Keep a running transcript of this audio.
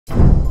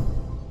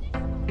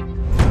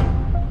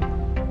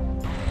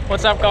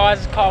What's up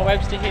guys, it's Kyle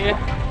Webster here.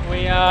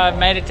 We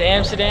made it to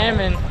Amsterdam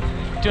and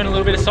doing a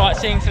little bit of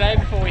sightseeing today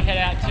before we head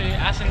out to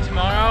Assen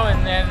tomorrow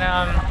and then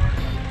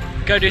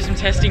go do some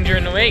testing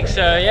during the week.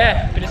 So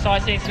yeah, a bit of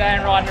sightseeing today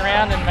and riding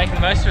around and making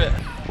the most of it.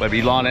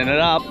 Webby lining it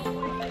up.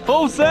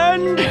 Full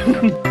send!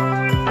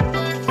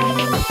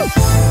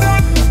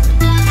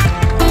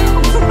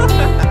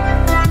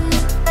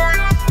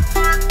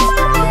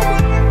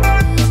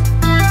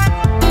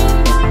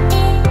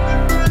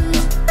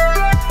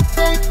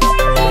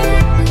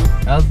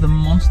 How's the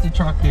monster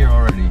truck here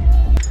already?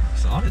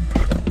 Excited.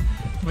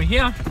 We're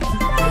here.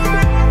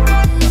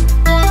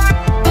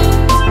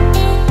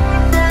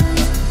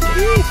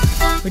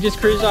 We just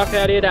cruised off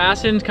out here to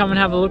Assen to come and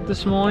have a look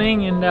this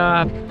morning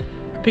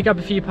and pick up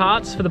a few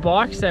parts for the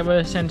bikes that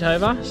were sent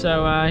over.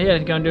 So yeah,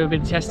 go and do a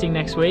bit of testing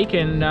next week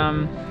and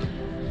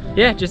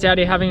yeah, just out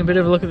here having a bit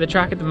of a look at the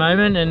track at the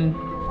moment and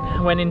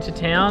went into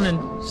town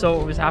and saw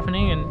what was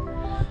happening and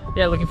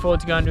yeah, looking forward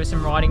to going to do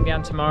some riding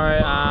down tomorrow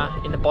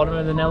in the bottom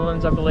of the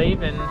Netherlands, I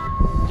believe, and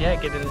yeah,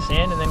 get in the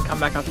sand and then come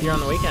back up here on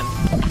the weekend.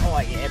 Oh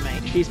yeah,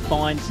 mate, she's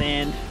fine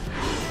sand.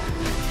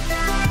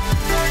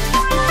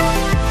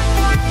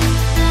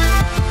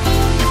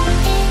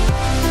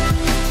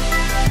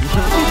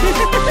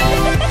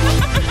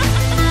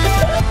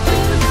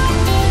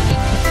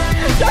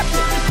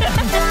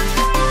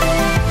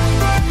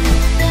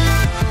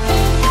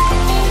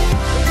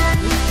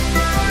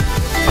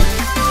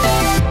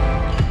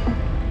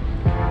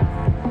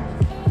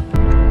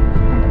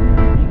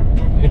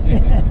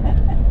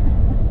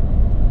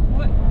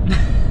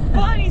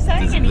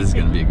 This is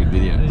going to be a good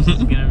video. This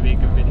is going to be a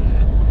good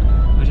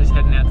video. We're just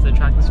heading out to the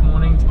track this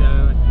morning to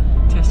go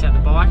test out the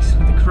bikes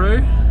with the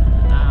crew.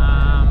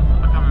 I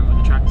can't remember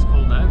what the track is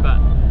called though, but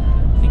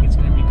I think it's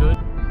going to be good.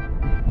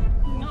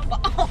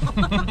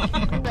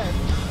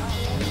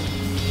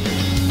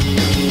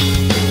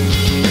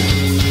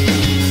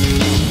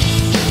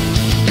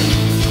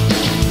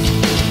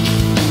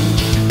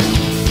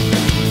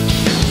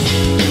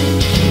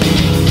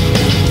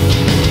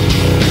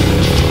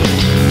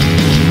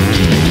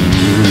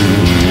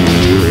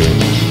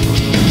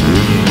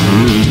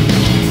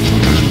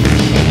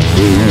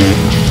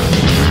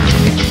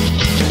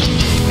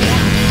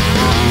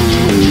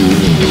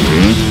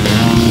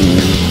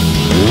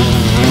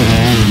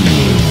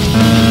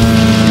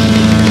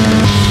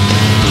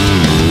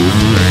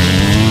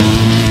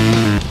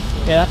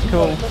 Yeah, that's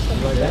cool.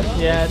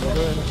 Yeah, it's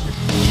good.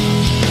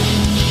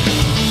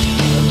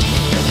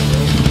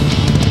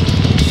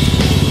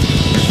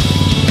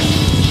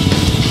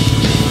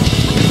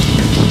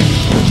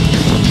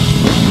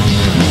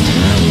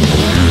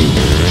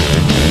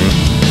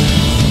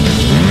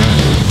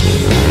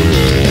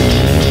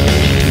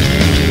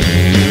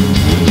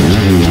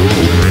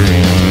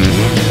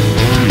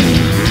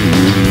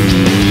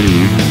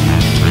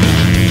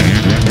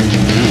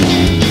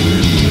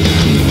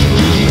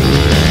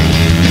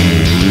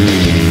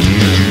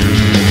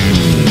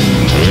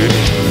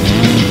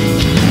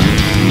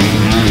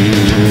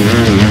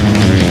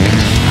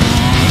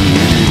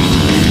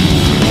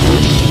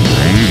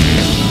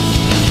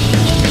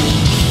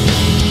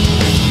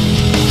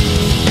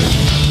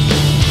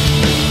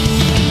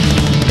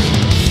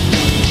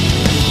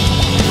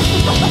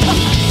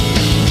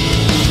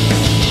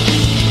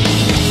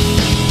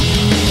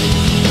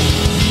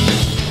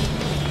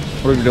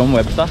 What are we doing,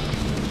 Webster?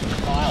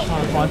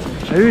 Find some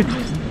food.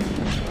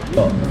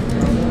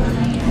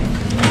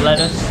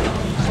 Lettuce,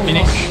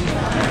 spinach.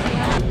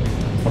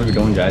 What are we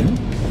doing, Jaden?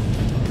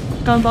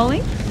 Going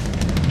bowling?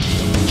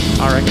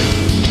 I reckon.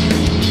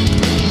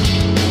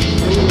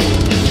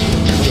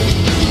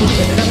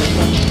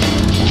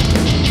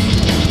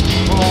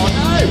 Oh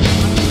no!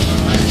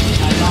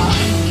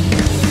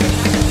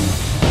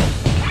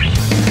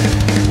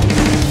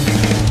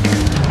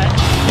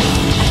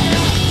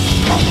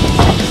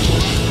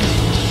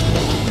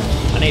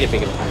 I need a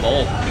bigger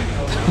ball.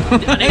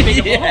 I need a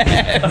bigger ball.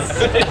 Yes.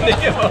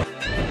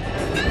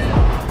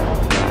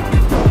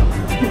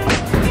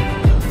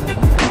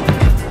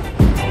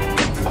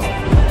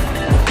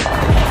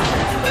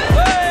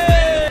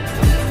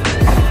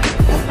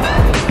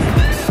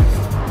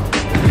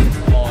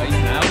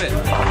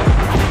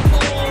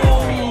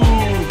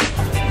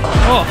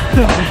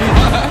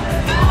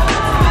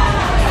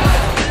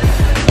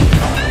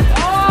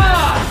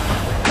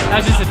 That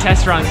was just a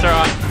test run, it's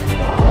alright.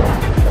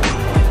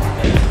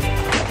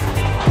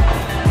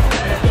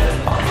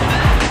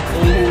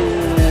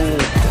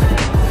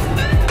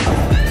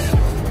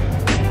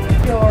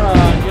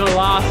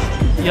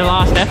 Your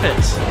last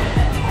efforts.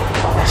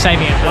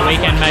 Saving it for the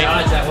weekend, mate.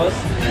 That was.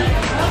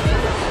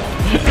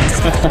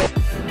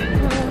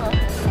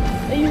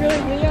 Are you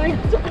really videoing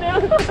now?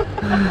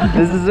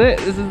 This is it.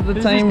 This is the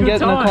team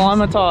getting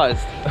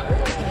acclimatized.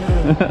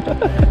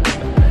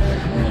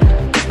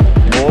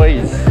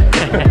 Boys.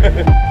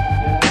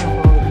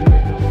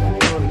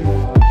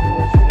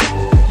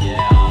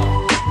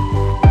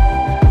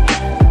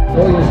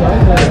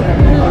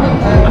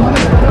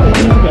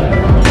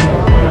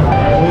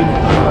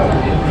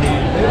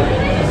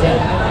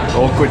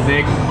 Awkward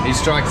Nick, he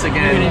strikes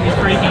again. He's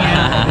freaking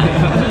out.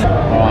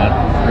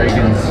 Alright,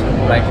 Regan's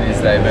making his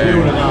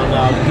debut.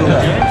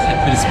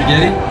 Bit of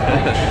spaghetti.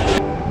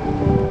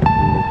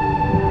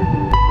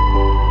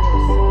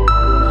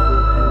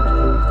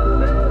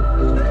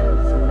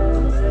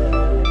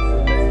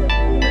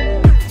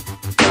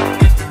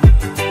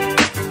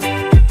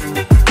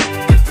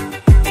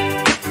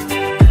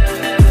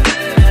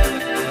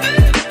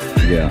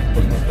 Yeah.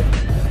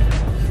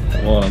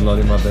 Come on, I'm not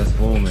in my best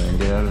form, man.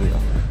 Get out of here.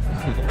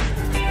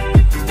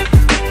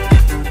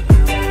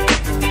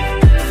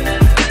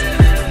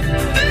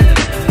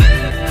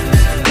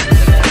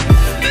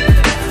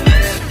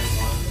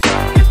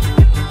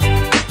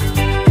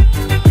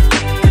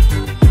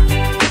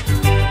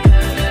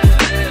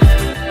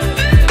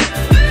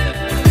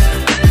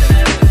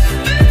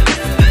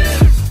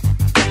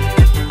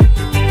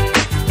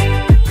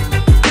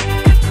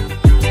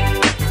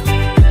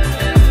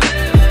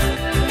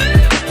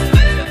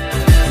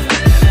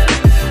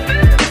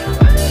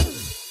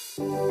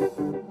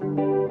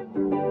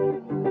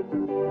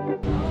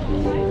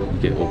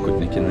 Get Awkward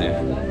Nick in there.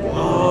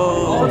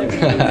 Oh, we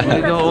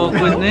got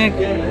Awkward Nick.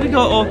 We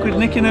got Awkward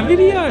Nick in a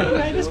video.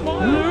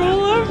 We're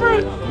all over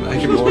it.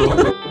 Make it more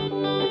awkward.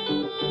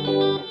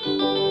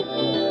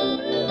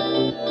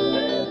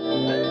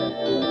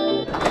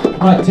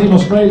 Right, Team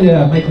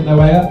Australia making their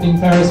way up. Dean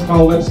Ferris,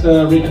 Carl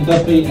Webster, Regan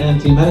Duffy, and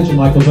team manager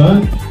Michael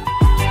Byrne.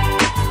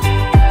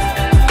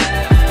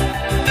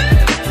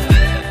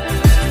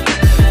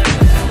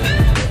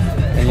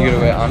 And you gotta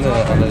wear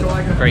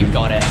under Greek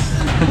goddess.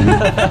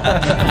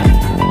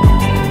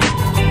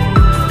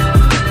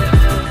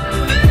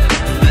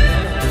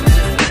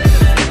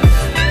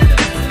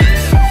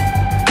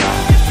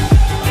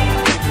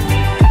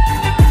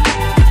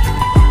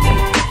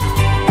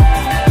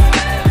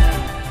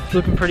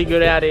 Looking pretty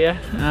good out here.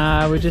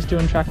 We're just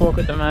doing track walk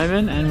at the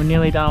moment and we're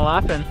nearly done a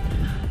lap and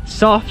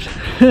soft.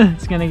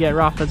 It's gonna get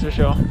rough, that's for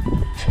sure.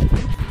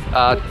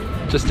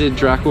 Just did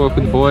track walk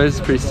with the boys,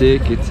 pretty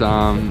sick. It's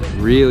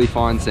really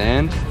fine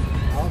sand.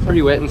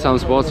 Pretty wet in some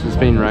spots, it's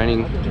been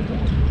raining.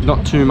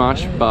 Not too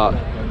much, but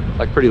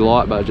like pretty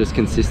light, but just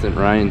consistent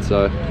rain.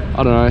 So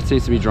I don't know, it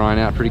seems to be drying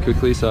out pretty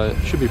quickly, so it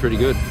should be pretty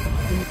good.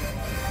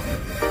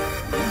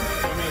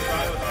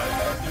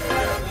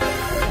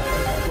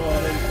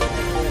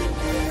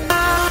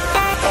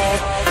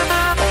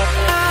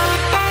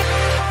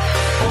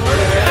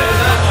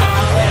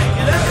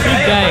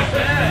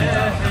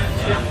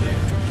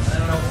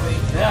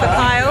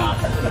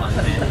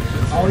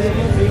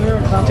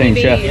 Team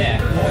chef.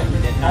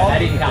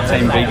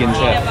 Team vegan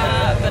chef.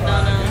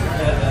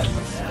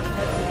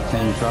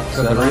 Team trucks.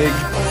 Got the rig.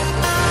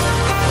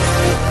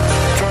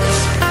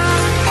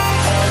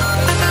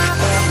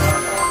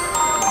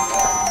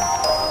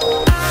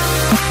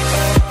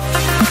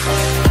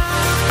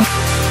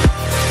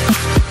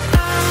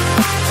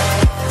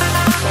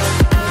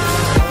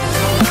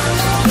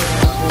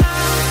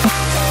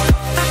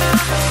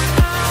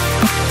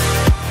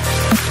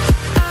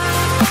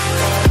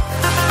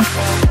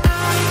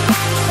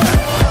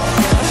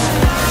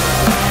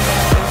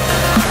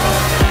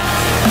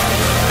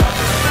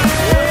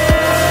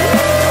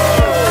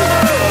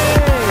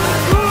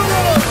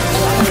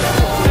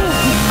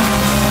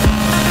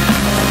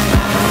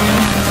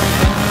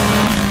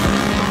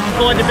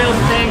 To build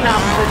some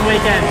sandcastles this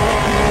weekend.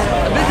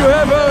 Did you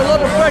have a lot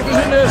of practice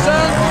in there,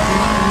 son?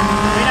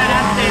 We don't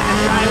have sand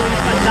this day, we just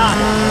got dust.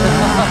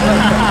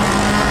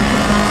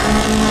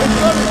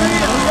 It's got to be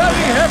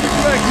very heavy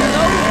practice, you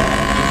know?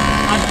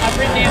 I've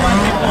written down my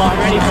people, I'm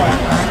ready for it.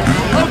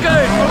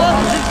 Okay, a lot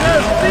of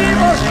success, Team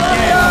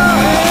Australia!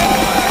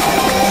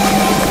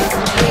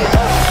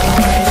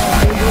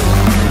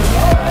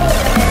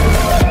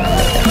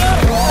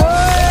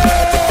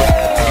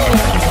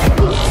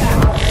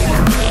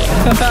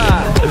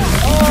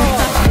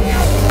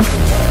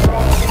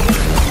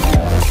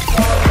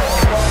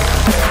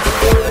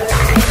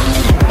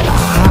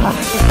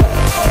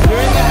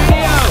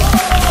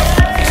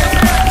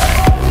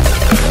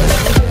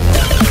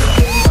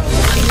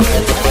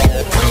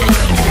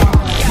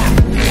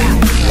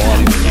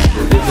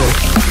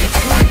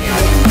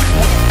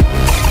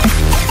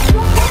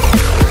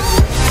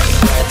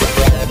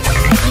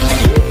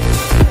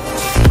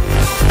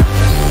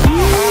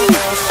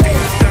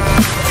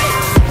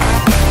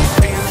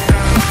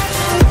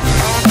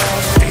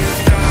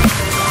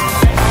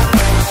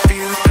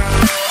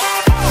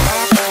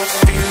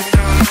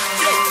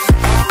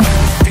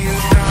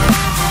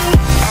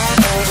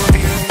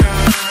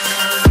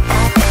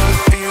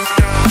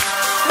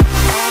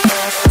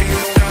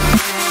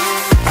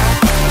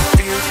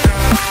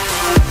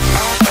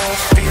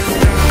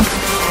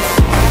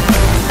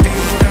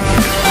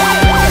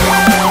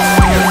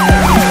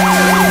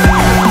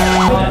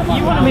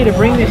 To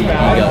bring this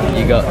back.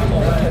 You got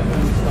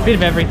A bit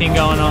of everything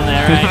going on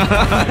there,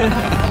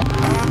 right?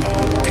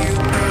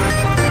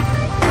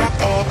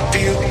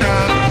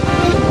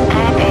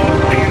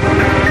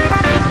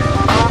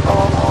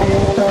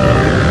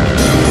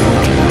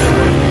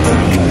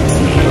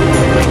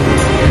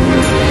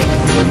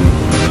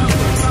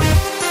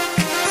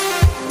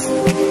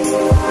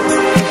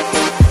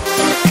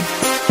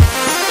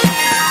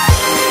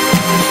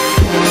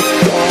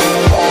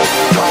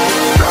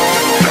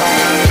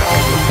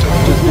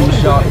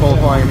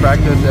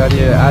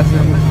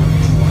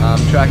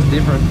 Track's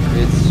different.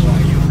 It's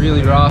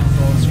really rough,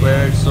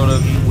 square, sort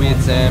of weird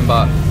sand,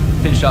 but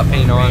finished up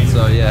P9,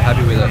 so yeah,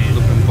 happy with it.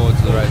 Looking forward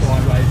to the race.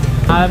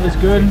 It was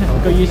good.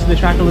 Got used to the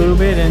track a little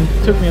bit, and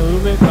it took me a little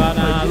bit, but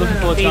looking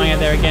forward to going out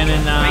there again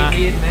and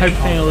hope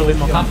feeling a little bit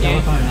more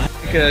comfortable.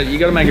 You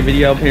got to make a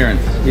video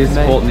appearance. Here's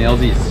supporting the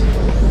Aussies.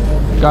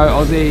 Go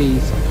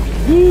Aussies!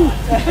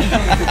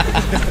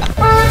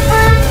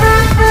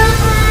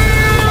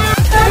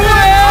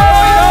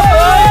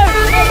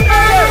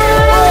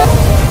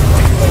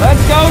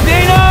 Let's go,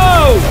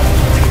 Dino!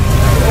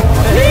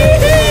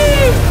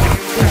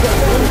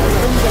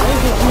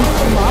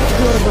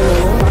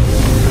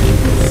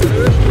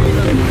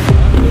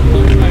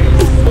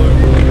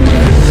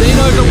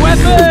 Dino's a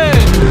weapon!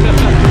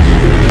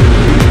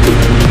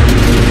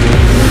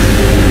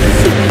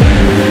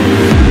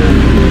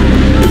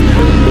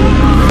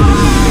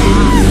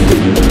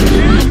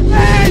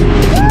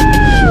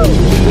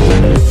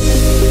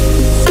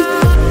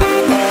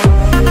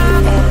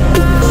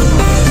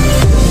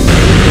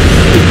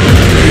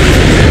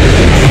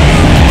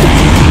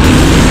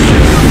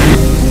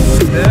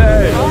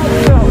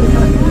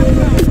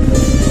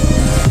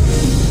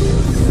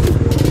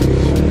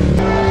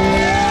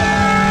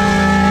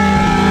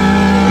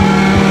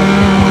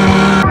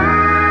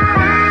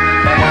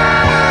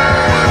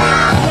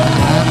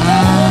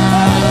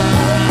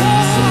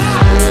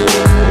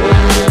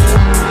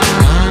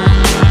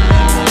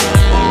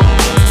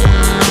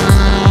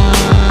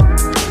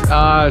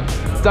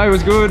 Day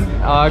was good.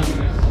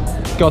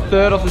 Got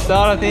third off the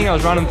start, I think. I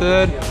was running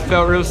third,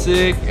 felt real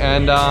sick,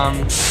 and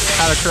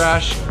had a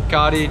crash,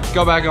 cardied,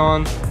 got back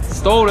on,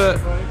 stalled it,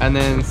 and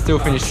then still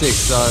finished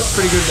sixth. So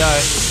pretty good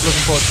day.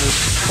 Looking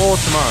forward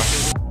to tomorrow.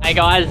 Hey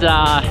guys,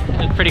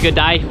 pretty good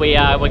day. We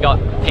got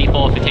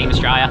P4 for Team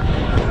Australia.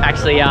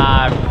 Actually,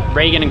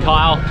 Regan and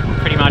Kyle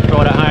pretty much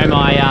brought it home.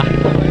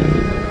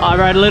 I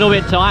rode a little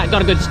bit tight,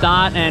 got a good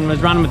start, and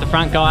was running with the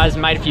front guys,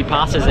 made a few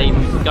passes,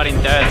 even got in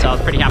third, so I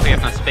was pretty happy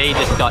with my speed.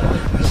 Just got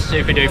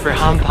super duper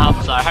hump up,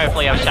 so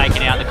hopefully I was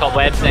shaking out the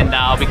cobwebs, and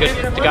I'll be good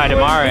to go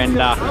tomorrow and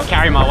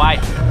carry my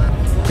weight.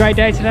 Great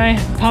day today,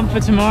 pumped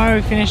for tomorrow.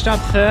 We finished up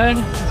third.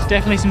 It's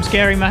definitely some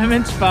scary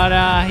moments, but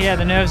yeah,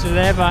 the nerves were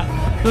there, but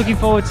looking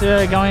forward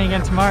to going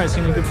again tomorrow. It's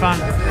gonna be good fun.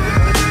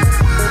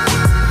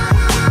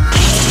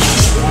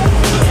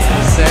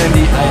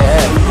 Sandy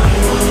AF.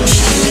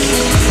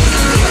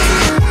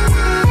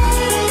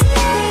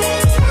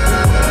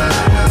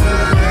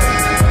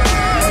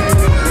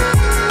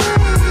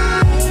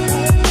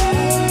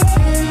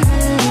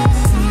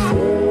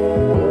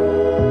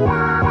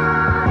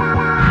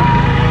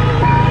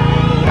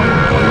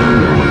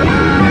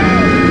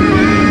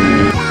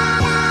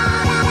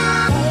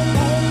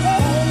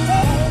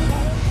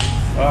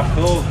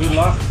 Cool, good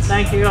luck.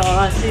 Thank you.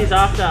 I'll see you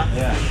after.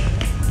 Yeah.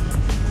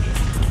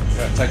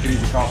 Take it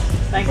easy, Carl.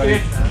 Thank you.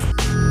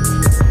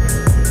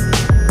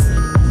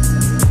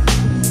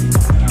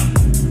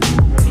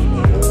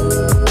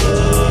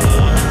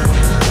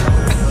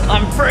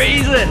 I'm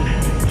freezing!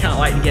 Can't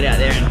wait to get out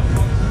there and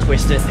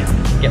twist it,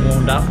 get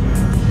warmed up.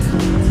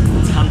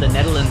 It's Honda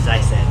Netherlands,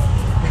 they said.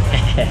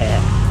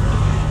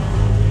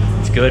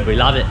 It's good, we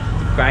love it.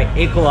 Great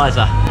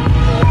equaliser.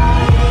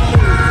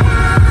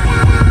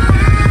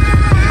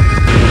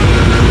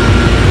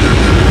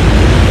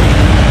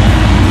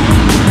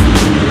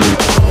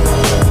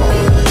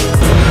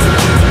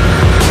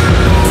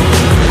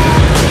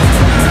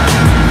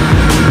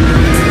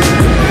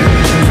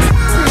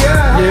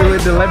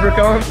 The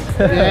leprechaun.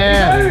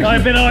 Yeah.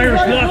 I've been Irish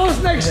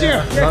luck. Next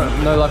year.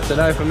 No luck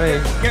today for me.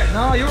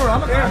 No, you were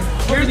on it.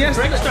 Here's the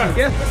Brixton.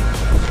 Here,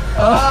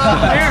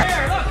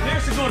 look,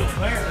 here's the good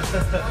one.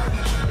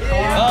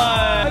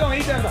 I don't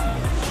eat them.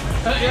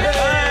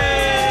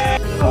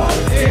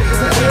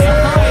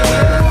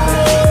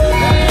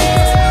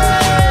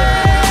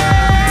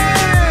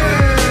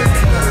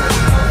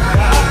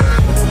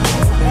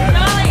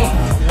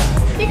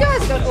 You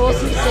guys got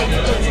awesome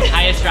signatures.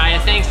 Hey Australia,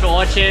 thanks for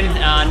watching.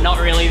 Not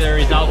really the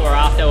result we're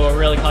after. We're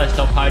really close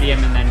to a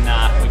podium, and then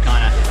we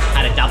kind of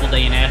had a double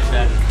DNF,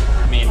 and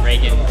me and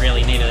Regan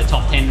really needed a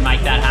top 10 to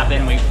make that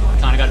happen. We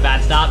kind of got a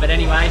bad start, but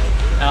anyway,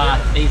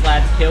 these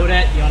lads killed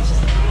it. You want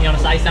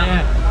to say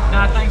something?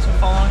 Yeah. Thanks for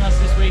following us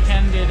this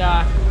weekend. It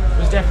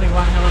was definitely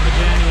one hell of a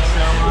journey.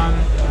 So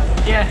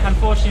yeah,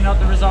 unfortunately not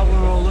the result we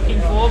were all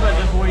looking for, but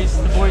the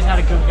boys had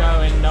a good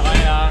go, and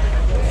I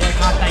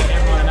can't thank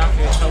everyone enough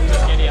who helped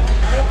us get here.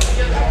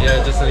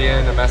 Yeah, just at the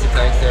end, a massive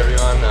thanks to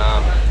everyone.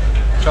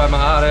 Tried my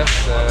hardest,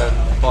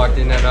 bike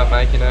didn't end up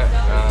making it,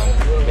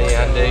 me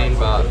and Dean,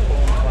 but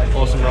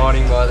awesome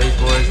riding by these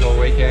boys all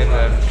weekend,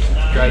 and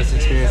greatest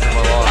experience of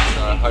my life,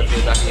 so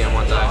hopefully back again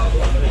one day.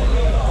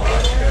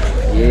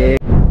 Yeah.